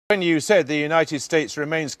When you said the United States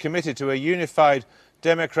remains committed to a unified,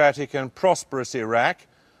 democratic and prosperous Iraq,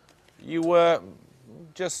 you were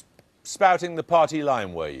just spouting the party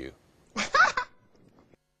line, were you?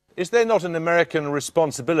 Is there not an American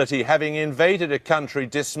responsibility, having invaded a country,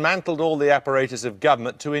 dismantled all the apparatus of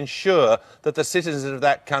government, to ensure that the citizens of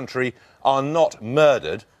that country are not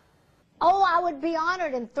murdered? Oh, I would be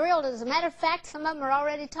honored and thrilled. As a matter of fact, some of them are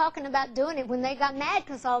already talking about doing it when they got mad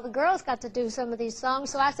because all the girls got to do some of these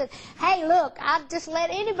songs. So I said, hey, look, I'd just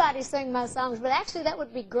let anybody sing my songs. But actually, that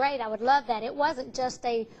would be great. I would love that. It wasn't just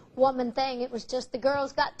a woman thing. It was just the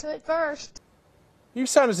girls got to it first. You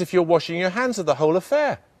sound as if you're washing your hands of the whole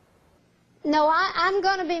affair. No, I'm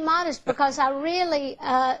going to be modest because I really,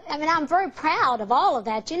 I'm very proud of all of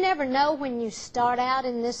that. You never know when you start out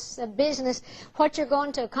in this business what you're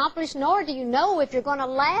going to accomplish, nor do you know if you're going to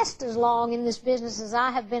last as long in this business as I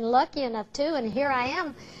have been lucky enough to. And here I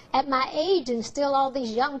am at my age and still all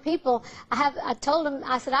these young people. I told them,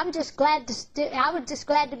 I said, I'm just glad I was just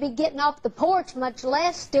glad to be getting off the porch, much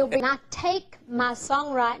less still be. I take my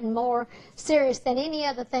songwriting more serious than any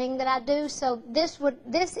other thing that I do. So this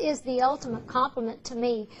is the ultimate compliment to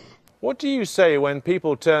me. What do you say when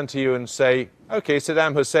people turn to you and say, okay,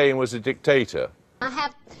 Saddam Hussein was a dictator? I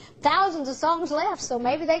have thousands of songs left, so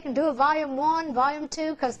maybe they can do a volume 1, volume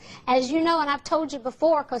 2, because as you know, and I've told you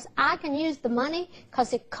before, because I can use the money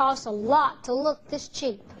because it costs a lot to look this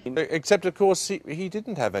cheap. Except, of course, he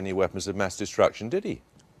didn't have any weapons of mass destruction, did he?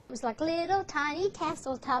 It was like little tiny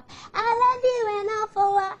castle top. I love you an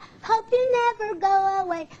awful lot. Hope you never go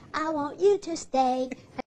away. I want you to stay.